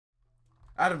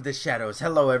Out of the shadows.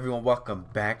 Hello everyone, welcome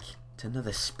back to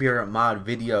another Spirit Mod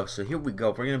video. So here we go.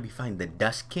 We're gonna be fighting the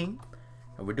Dusking,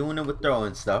 and we're doing it with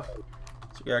throwing stuff.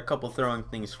 So we got a couple throwing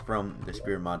things from the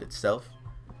Spirit Mod itself.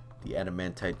 The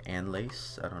adamantite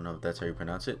anlace, I don't know if that's how you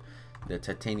pronounce it. The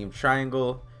titanium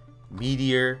triangle,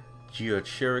 meteor, geode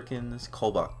shurikens,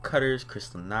 cobalt cutters,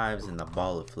 crystal knives, and the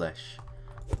ball of flesh.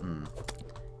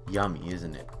 Yummy,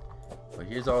 isn't it? But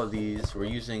here's all of these. We're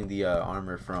using the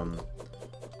armor from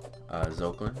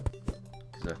Zoklin,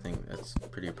 because I think that's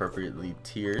pretty appropriately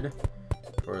tiered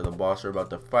for the boss we're about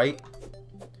to fight.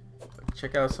 But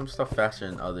check out some stuff faster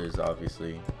than others,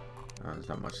 obviously. There's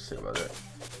not much to say about that.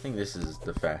 I think this is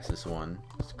the fastest one.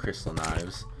 It's crystal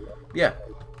knives. Yeah,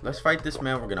 let's fight this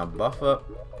man. We're gonna buff up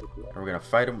and we're gonna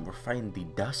fight him. We're fighting the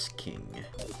Dusking.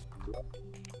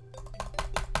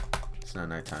 It's not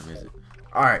nighttime, is it?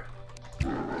 Alright.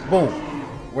 Boom.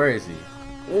 Where is he?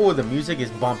 Oh, the music is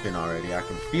bumping already. I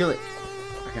can feel it.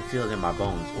 I can feel it in my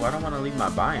bones. Oh, I don't want to leave my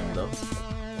biome though.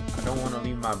 I don't want to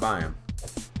leave my biome.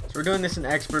 So we're doing this in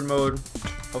expert mode.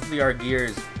 Hopefully our gear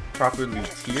is properly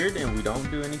tiered and we don't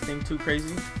do anything too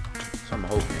crazy. So I'm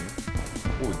hoping.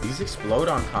 Oh, these explode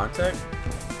on contact?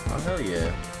 Oh, hell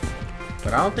yeah.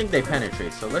 But I don't think they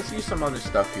penetrate. So let's use some other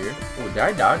stuff here. Oh, did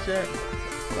I dodge that?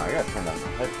 Hold on, I gotta turn down my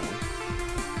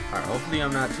headphones. Alright, hopefully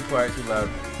I'm not too quiet, too loud,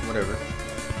 whatever.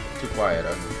 Too quiet, I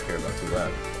don't care about too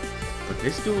loud. But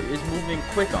this dude is moving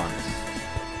quick on us.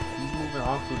 He's moving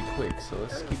awfully quick, so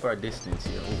let's keep our distance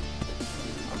here. Ooh.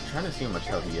 I'm trying to see how much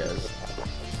health he has.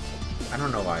 I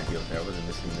don't know why I healed there, I wasn't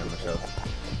missing that much health.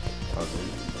 Oh,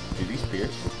 dude, these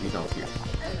pierce? These don't pierce.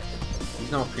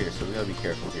 These don't pierce, so we gotta be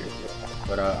careful here.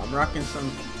 But I'm rocking some,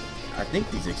 I think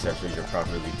these accessories are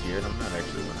properly tiered. I'm not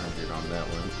actually 100 on that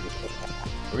one.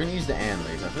 We're gonna use the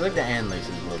anlace. I feel like the anlace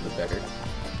is a little bit better.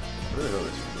 I really know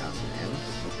this pronounce it.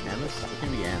 Anlace? It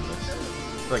can be anlace. I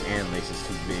feel like anlace is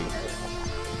too big.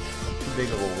 Too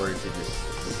big of a word to just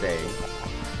say.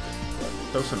 But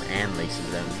throw some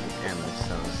anlaces in. Anlace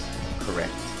sounds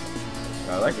correct.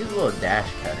 I like his little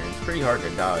dash pattern. It's pretty hard to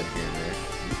dodge here and there.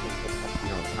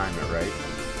 You don't time it right.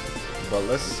 But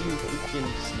let's see if we can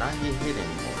just not get hit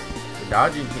anymore. The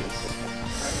dodging hits.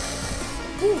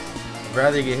 Whew. I'd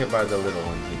rather get hit by the little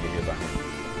ones than get hit by him.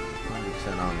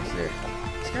 100% honest there.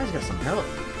 This guy's got some health.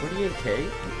 48k.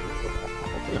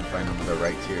 Hopefully I'm finding the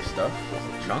right tier stuff.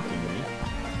 It's chunking me.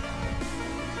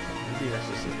 Maybe that's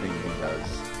just the thing he does.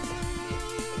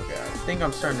 Okay, I think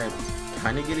I'm starting to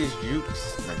kind of get his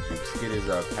jukes. Not jukes. Get his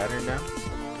pattern down.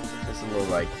 Just a little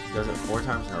like, does it 4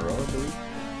 times in a row, I believe.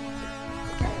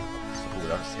 Ooh,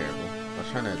 that was terrible. I was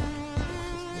trying to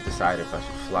decide if I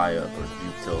should fly up or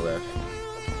juke to the left.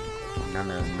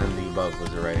 None of the above was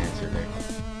the right answer there.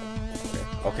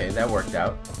 Okay, that worked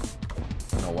out.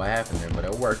 I don't know what happened there, but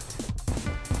it worked.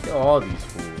 Kill all these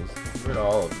fools. Get rid of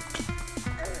all of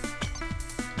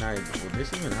them. Will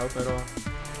this even help at all?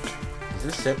 Does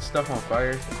this set stuff on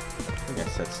fire? I think I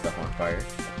set stuff on fire.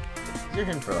 You're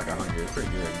hitting for like 100. It's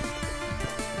pretty good.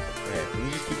 Okay, if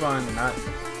we just keep on not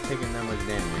taking that much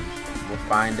damage, we're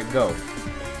fine to go.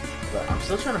 But I'm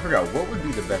still trying to figure out what would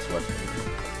be the best weapon.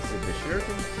 Is it the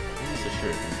shurikens? Maybe it's the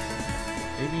shurikens.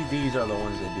 Maybe these are the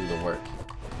ones that do the work.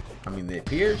 I mean, they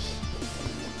pierce,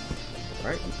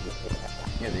 right?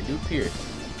 Yeah, they do pierce.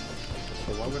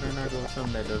 So why would I not go with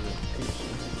something that doesn't pierce?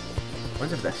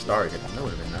 When's if that star hit him? That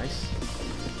would have been nice.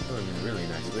 That would have been really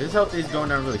nice. But his health is going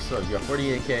down really slow. You got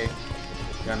 48k,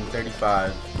 you got him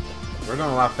 35. We're going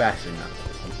a lot faster now.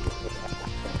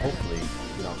 Hopefully,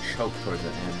 we don't choke towards the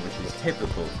end, which is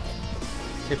typical.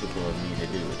 It's typical of me to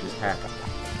do. It just happens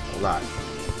a lot.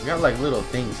 We got like little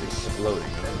things exploding.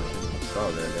 I don't know if you saw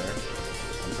that there.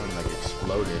 Something like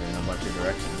exploded in a bunch of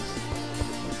directions.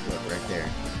 Look, right there.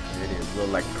 There it is.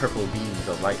 Little like purple beams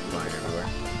of light flying everywhere.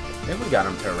 Then we got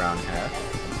him to around half.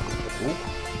 Ooh,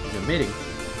 he's emitting.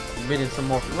 Emitting some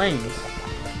more flames.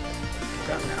 What's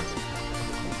up now?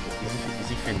 Is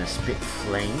he finna spit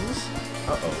flames?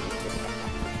 Uh-oh.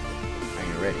 Are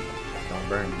you ready? Don't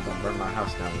burn my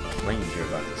house down with the flames you're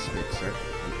about to spit, sir.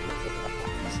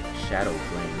 These shadow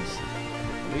flames.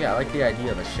 But yeah, I like the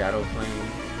idea of a shadow flame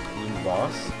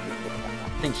boss.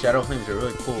 I think shadow flames are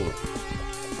really cool,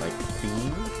 like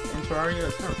theme in Terraria.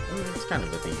 It's kind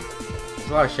of a theme. There's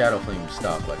a lot of shadow flame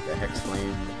stuff, like the hex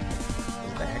flame.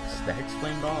 Is the hex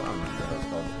flame doll? I don't know what it's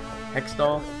called. Hex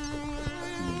doll.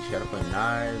 The shadow flame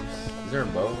knives. Is there a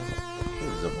bow?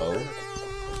 This is a bow.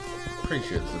 Pretty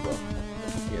sure this is a bow.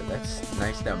 Yeah, that's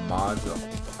nice that mods.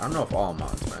 I don't know if all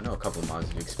mods, but I know a couple mods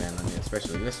do expand on it,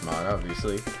 especially this mod,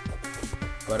 obviously.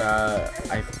 But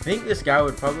I think this guy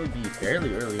would probably be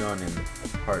fairly early on in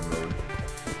hard mode.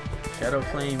 Shadow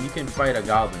Flame, you can fight a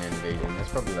Goblin Invasion. That's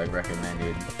probably like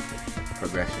recommended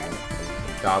progression.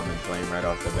 Goblin Flame right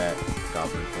off the bat.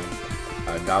 Goblin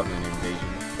Flame. Goblin Invasion.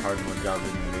 Hard mode Goblin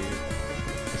Invasion.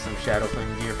 Get some Shadow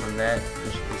Flame gear from that.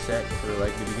 Just reset for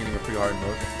like the beginning of pre-hard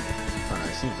mode. I don't know,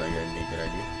 it seems like that'd be a good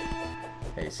idea.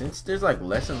 Hey, since there's like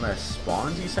less and less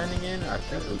spawns he's sending in, I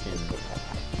think we can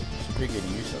pretty good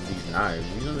use of these knives.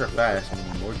 These ones are fast,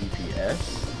 meaning more DPS.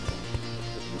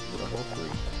 But hopefully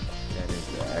that is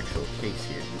the actual case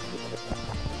here. We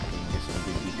can get some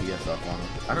good DPS off on him.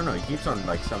 I don't know, he keeps on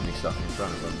like summoning stuff in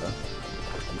front of him though.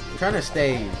 I'm trying to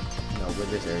stay, you know, where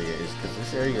this area is, because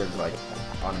this area is like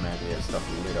automatically has stuff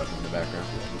lit up in the background.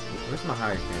 Where's my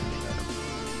highest damage item?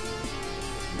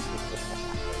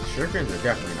 Shurikens are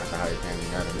definitely not the highest damage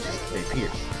items, just they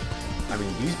pierce. I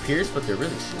mean, these pierce, but they're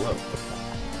really slow.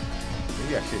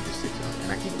 Maybe I should just stick to them,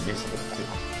 and I keep missing them too.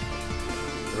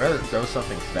 I'd rather throw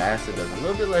something fast that does a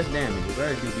little bit less damage. I'd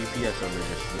rather do DPS over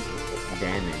just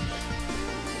damage.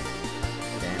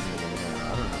 I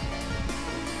don't know.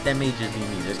 That may just be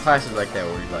me. There's classes like that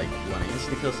where you like you want to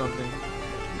insta kill something,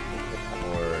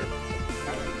 or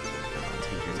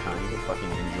take your time,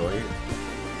 fucking enjoy it,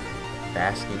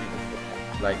 bask in it.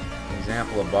 Like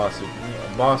example, a boss for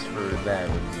that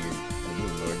would be the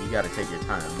Moon Lord. You gotta take your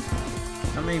time.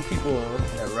 How many people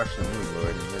that rush the Moon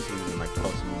Lord and just using like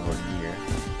post Moon Lord gear?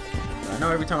 I know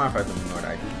every time I fight the Moon Lord,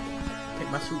 I do take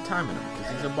my sweet time in him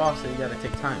because he's a boss that you gotta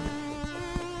take time in.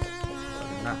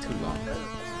 Not too long.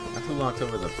 Not too long till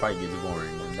the fight gets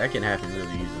boring, and that can happen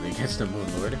really easily against the Moon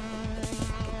Lord.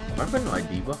 Am I putting my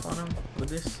debuff on him with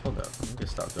this? Hold up, let me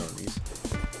just stop throwing these.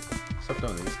 Stop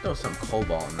throwing these. Let's throw some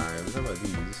cobalt knives. How about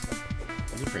these?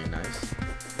 These are pretty nice.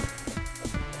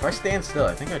 If I stand still,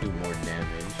 I think I do more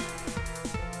damage.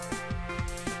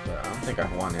 But I don't think I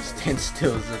want to stand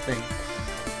still is the thing.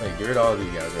 Like, get rid of all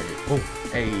these guys right here. Boom!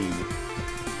 Hey!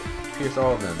 Pierce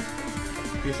all of them.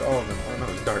 Pierce all of them. Oh no,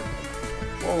 it's dark.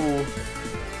 Whoa!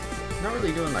 He's not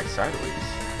really doing like sideways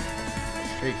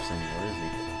strafes anymore, is he?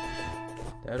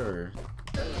 That or...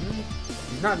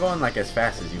 He's not going like as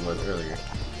fast as he was earlier.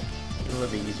 A little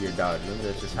bit easier dodge. Maybe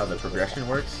that's just how the progression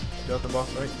works throughout the boss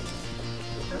fight.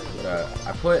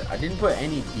 But I didn't put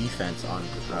any defense on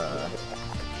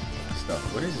stuff.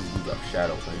 What is his debuff?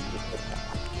 Shadow Flame.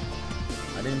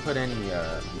 I didn't put any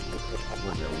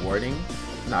what is it, warding?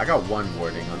 No, I got one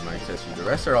warding on my accessory. The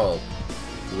rest are all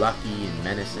lucky and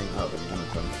menacing. Oh, he's doing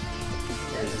something.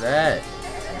 What is that?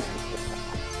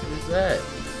 What is that?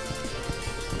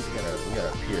 We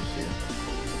got a pierce here.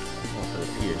 Going for the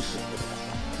pierce.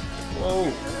 Whoa!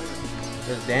 It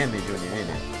does damage when you're in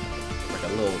it. Like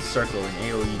a little circle, an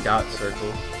AoE dot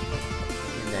circle.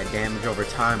 Getting that damage over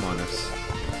time on us.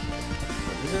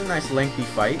 This is a nice lengthy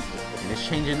fight, and it's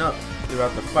changing up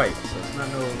throughout the fight, so it's not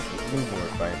no Moon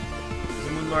Lord fight. Is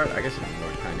the Moon Lord? I guess the Moon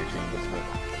Lord kind of changes, but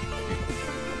yeah.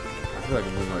 I feel like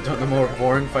the Moon Lord's one of the more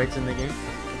boring fights in the game.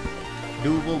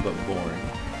 Doable, but boring.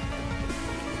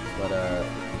 But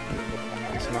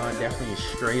this mod definitely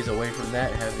strays away from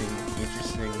that, having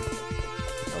interesting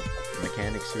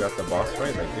mechanics throughout the boss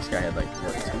fight. Like this guy had like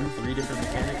what, 2-3 different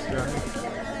mechanics throughout it.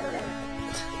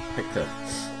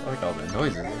 I like all the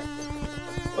noises.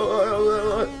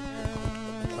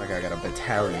 It's like I got a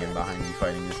battalion behind me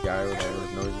fighting this guy with all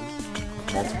those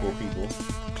noises. Multiple people.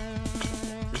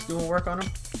 Just doing work on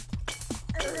him.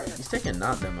 He's taking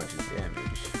not that much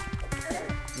damage.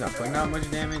 He's not putting out much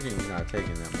damage, and he's not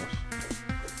taking that much.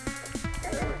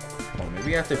 Oh,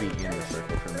 maybe I have to be in the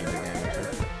circle for me to damage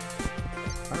him.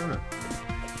 I don't know.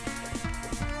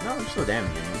 No, I'm still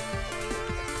damaging him.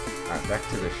 Alright, back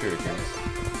to the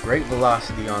shurikens. Great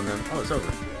velocity on them. Oh, it's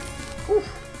over. Whew.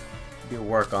 Good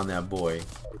work on that boy.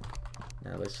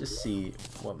 Now let's just see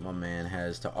what my man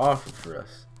has to offer for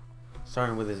us.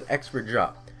 Starting with his expert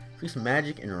drop. Increase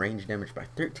magic and range damage by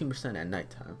 13% at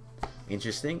nighttime.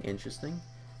 Interesting, interesting.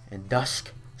 And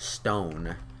Dusk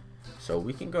Stone. So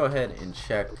we can go ahead and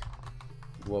check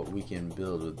what we can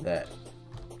build with that.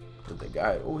 With the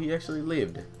guy. Oh, he actually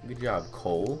lived. Good job,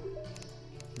 Cole.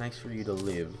 Nice for you to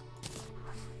live.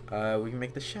 We can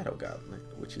make the Shadow Goblin,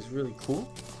 which is really cool.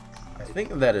 I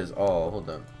think that is all. Hold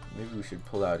up. Maybe we should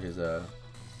pull out his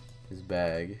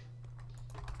bag.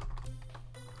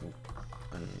 Oh,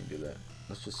 I didn't mean to do that.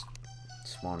 Let's just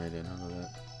spawn it in. How about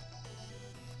that?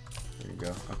 There you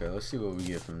go. Okay, let's see what we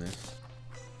get from this.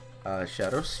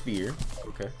 Shadow Sphere.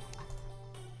 Okay.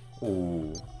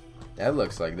 Ooh, that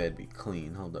looks like that'd be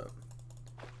clean. Hold up.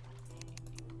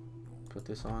 Put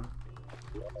this on.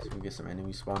 So we get some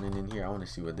enemies spawning in here. I want to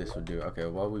see what this would do. Okay,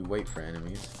 while we wait for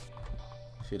enemies.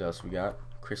 What else we got?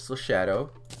 Crystal Shadow.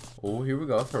 Oh, here we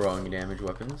go. Throwing damage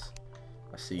weapons.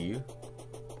 I see you.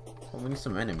 Oh, we need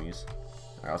some enemies.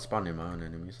 Alright, I'll spawn in my own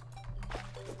enemies.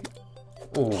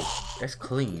 Oh, that's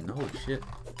clean. Holy shit.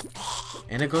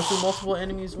 And it goes through multiple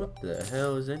enemies? What the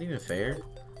hell? Is that even fair?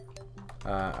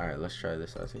 Alright, let's try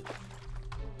this. I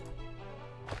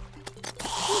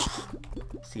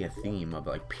see a theme of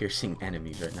like piercing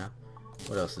enemies right now.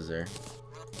 What else is there?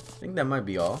 I think that might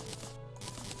be all.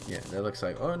 Yeah, that looks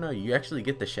like... Oh no, you actually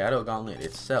get the Shadow Gauntlet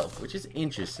itself, which is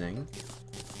interesting.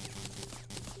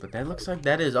 But that looks like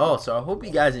that is all. So I hope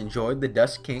you guys enjoyed the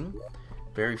Dusking.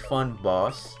 Very fun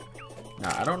boss.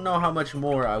 Now, I don't know how much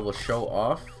more I will show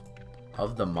off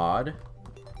of the mod.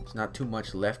 There's not too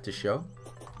much left to show.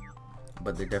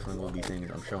 But there definitely will be things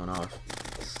I'm showing off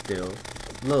still.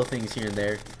 Little things here and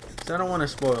there. So I don't want to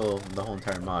spoil the whole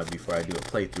entire mod before I do a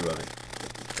playthrough of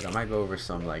it. But I might go over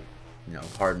some, like, you know,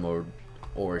 hard mode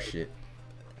ore shit.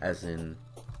 As in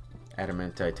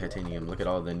adamantite, titanium. Look at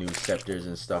all the new scepters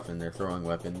and stuff and their throwing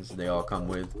weapons they all come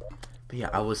with. But yeah,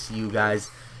 I will see you guys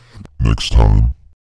next time.